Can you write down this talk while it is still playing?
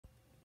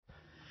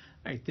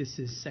All right, this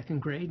is second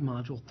grade,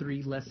 Module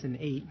 3, Lesson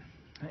 8.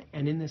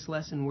 And in this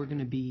lesson, we're going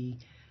to be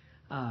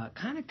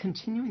kind of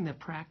continuing the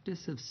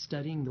practice of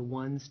studying the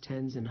ones,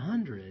 tens, and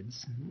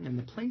hundreds and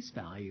the place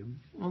value.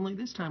 Only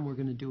this time we're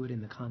going to do it in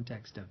the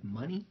context of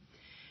money.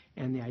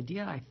 And the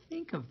idea, I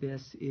think, of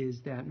this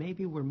is that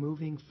maybe we're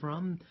moving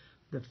from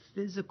the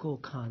physical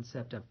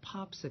concept of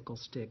popsicle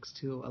sticks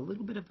to a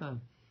little bit of a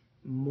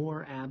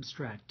more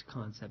abstract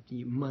concept,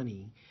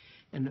 money.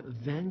 And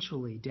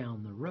eventually,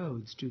 down the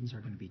road, students are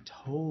going to be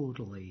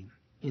totally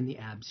in the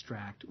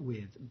abstract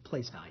with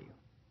place value.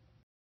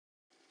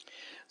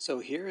 So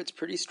here it's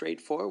pretty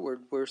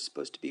straightforward. We're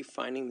supposed to be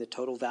finding the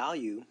total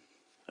value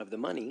of the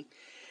money.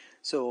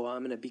 So I'm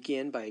going to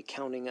begin by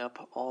counting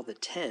up all the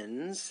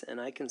tens, and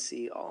I can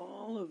see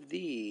all of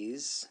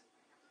these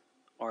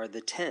are the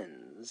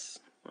tens.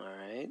 All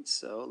right,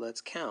 so let's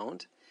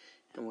count.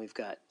 And we've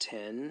got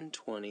 10,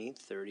 20,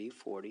 30,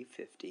 40,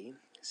 50,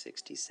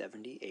 60,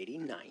 70, 80,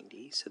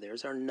 90. So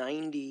there's our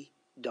 $90.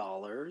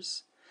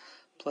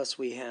 Plus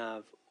we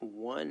have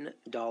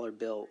 $1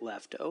 bill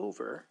left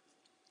over.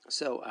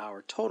 So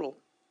our total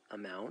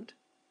amount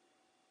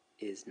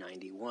is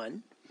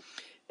 91.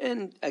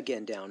 And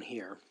again, down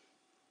here,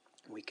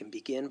 we can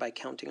begin by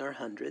counting our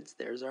hundreds.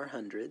 There's our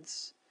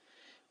hundreds.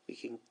 We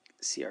can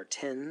see our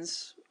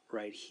tens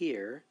right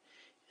here.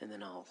 And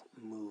then I'll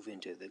move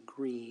into the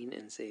green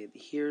and say,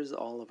 here's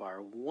all of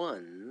our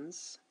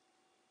ones.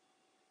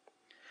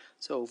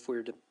 So if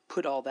we're to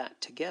put all that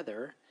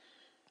together,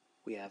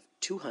 we have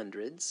 2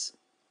 hundreds,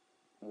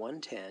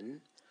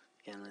 110,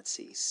 and let's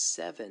see,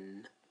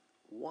 7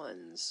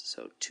 ones.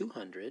 So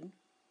 200,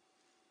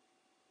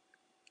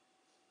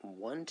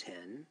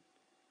 110,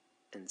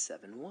 and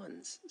 7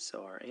 ones.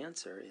 So our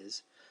answer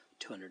is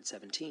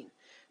 217.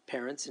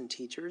 Parents and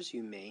teachers,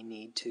 you may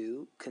need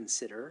to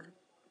consider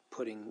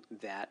putting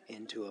that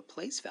into a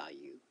place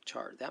value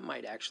chart. That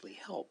might actually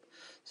help.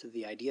 So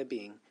the idea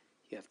being,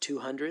 you have 2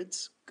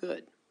 hundreds,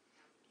 good.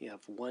 You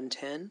have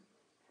 110,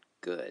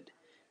 good.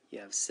 You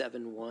have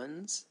 7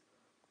 ones,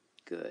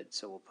 good.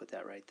 So we'll put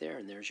that right there,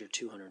 and there's your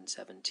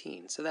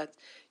 217. So that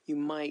you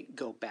might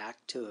go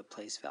back to a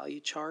place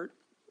value chart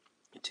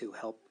to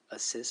help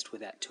assist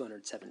with that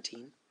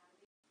 217.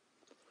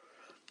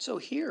 So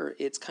here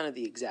it's kind of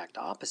the exact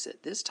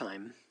opposite. This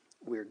time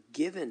we're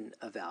given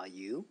a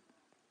value,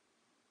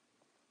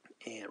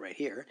 and right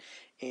here,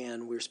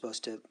 and we're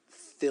supposed to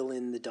fill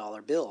in the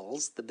dollar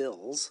bills,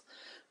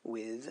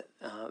 with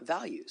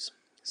values.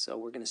 So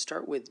we're going to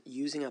start with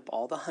using up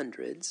all the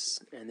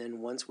hundreds, and then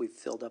once we've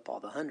filled up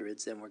all the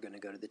hundreds, then we're going to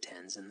go to the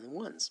tens and the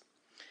ones.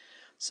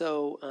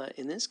 So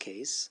in this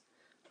case,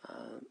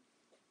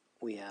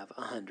 we have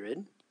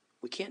 100.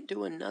 We can't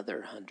do another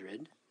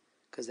 100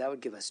 because that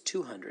would give us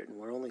 200, and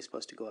we're only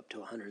supposed to go up to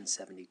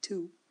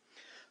 172.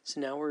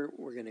 So now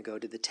we're going to go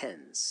to the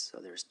tens.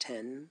 So there's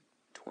 10,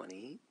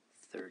 20,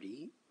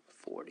 30,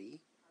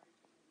 40,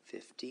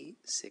 50,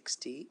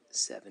 60,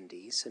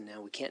 70. So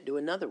now we can't do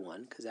another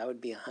one because that would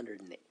be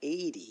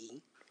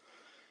 180.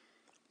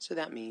 So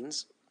that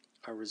means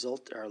our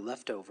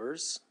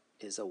leftovers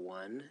is a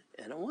 1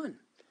 and a 1.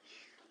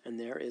 And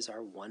there is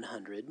our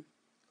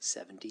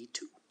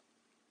 172.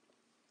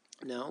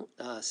 Now,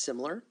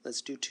 similar,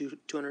 let's do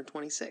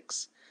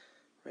 226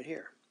 right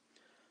here.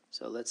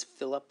 So let's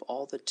fill up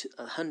all the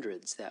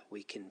hundreds that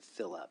we can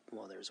fill up.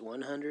 Well, there's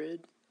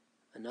 100,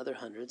 another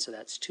 100, so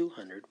that's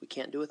 200. We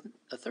can't do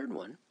a third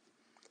one.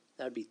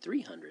 That would be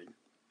 300,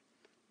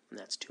 and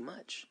that's too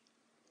much.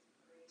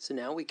 So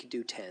now we could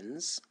do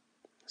tens.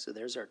 So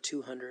there's our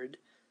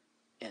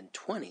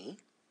 220,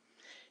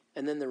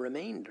 and then the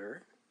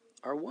remainder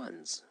are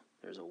ones.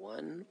 There's a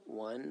 1,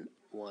 1,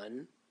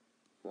 1,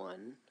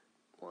 1,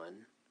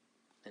 1,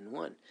 and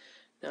 1.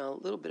 Now,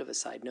 a little bit of a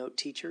side note,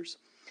 teachers.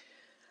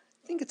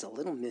 I think it's a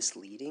little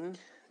misleading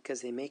because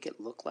they make it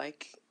look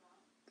like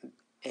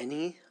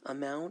any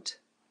amount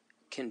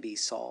can be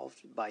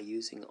solved by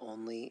using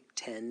only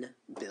 10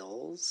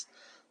 bills.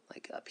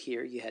 Like up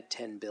here you had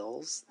 10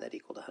 bills that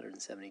equaled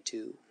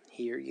 172.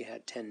 Here you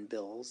had 10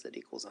 bills that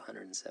equals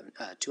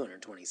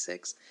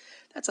 226.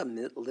 That's a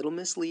little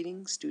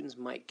misleading. Students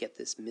might get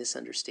this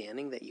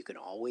misunderstanding that you can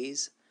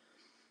always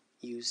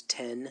use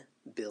 10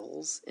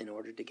 bills in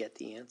order to get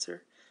the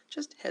answer.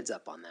 Just heads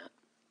up on that.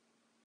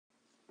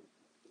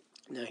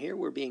 Now here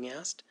we're being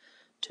asked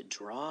to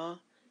draw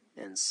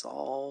and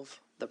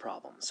solve the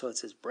problem. So it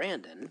says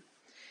Brandon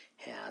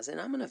has, and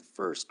I'm going to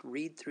first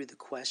read through the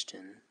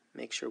question,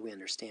 make sure we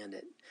understand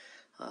it.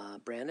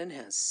 Brandon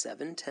has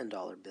 7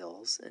 $10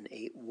 bills and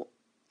 8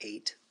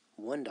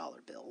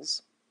 $1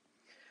 bills.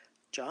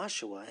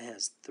 Joshua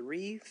has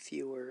 3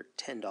 fewer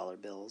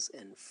 $10 bills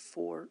and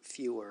 4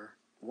 fewer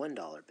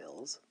 $1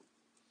 bills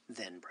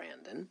than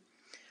Brandon.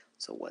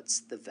 So what's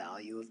the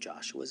value of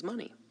Joshua's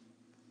money?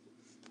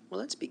 Well,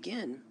 let's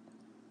begin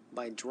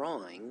by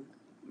drawing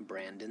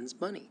Brandon's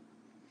money.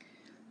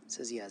 It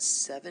says he has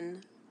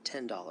 7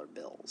 $10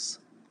 bills.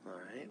 All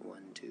right,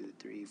 1, 2,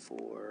 3,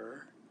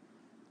 4,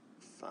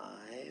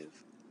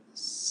 5,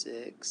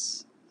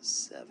 6,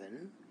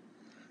 7.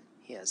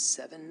 He has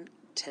 7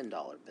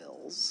 $10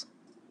 bills.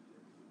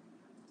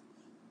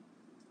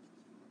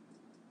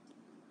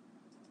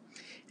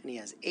 and he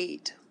has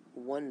 8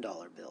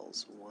 $1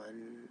 bills.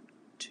 1,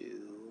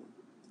 2,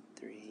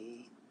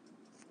 3,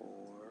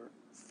 4,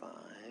 5,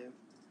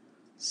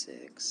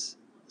 6,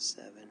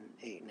 7,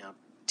 8. Now,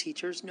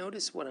 teachers,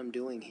 notice what I'm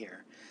doing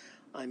here.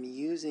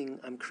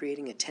 I'm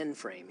creating a 10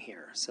 frame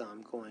here. So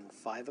I'm going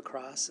 5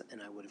 across,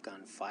 and I would have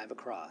gone 5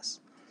 across.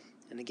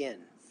 And again,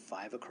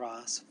 5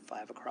 across,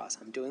 5 across.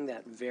 I'm doing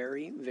that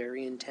very,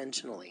 very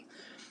intentionally.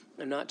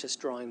 I'm not just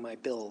drawing my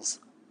bills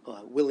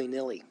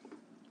willy-nilly.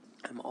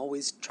 I'm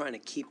always trying to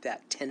keep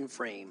that 10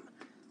 frame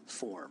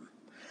form.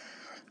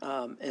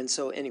 And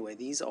so anyway,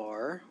 these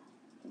are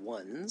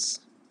ones.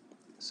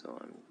 So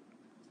I'm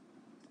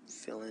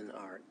filling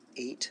our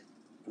 8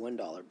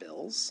 $1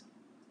 bills.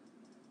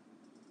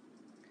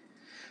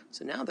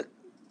 So now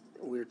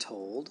we're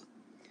told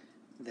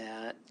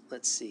that,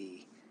 let's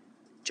see,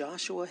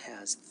 Joshua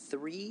has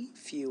 3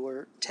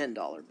 fewer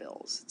 $10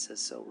 bills. It says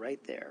so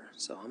right there.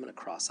 So I'm going to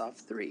cross off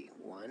 3.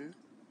 1,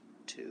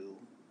 2,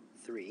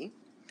 3.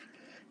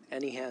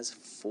 And he has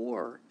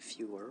 4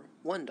 fewer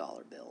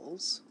 $1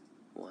 bills.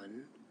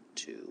 1,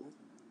 2,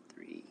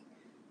 3,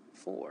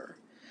 4.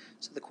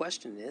 So the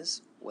question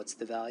is, what's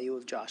the value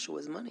of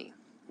Joshua's money?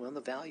 Well,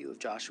 the value of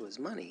Joshua's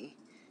money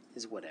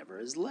is whatever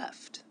is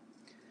left.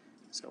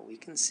 So we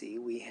can see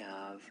we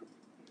have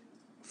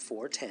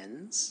 4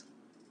 10s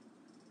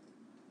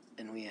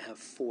and we have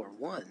 4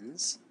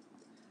 1s.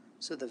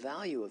 So the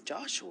value of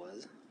Joshua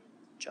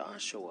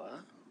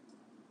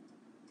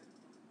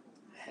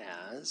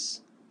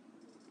has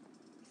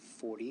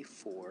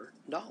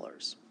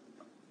 $44.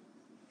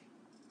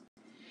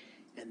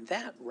 And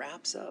that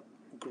wraps up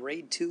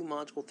Grade 2,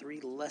 Module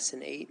 3,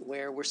 Lesson 8,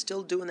 where we're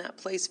still doing that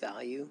place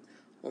value,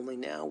 only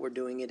now we're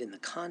doing it in the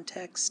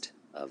context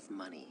of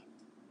money.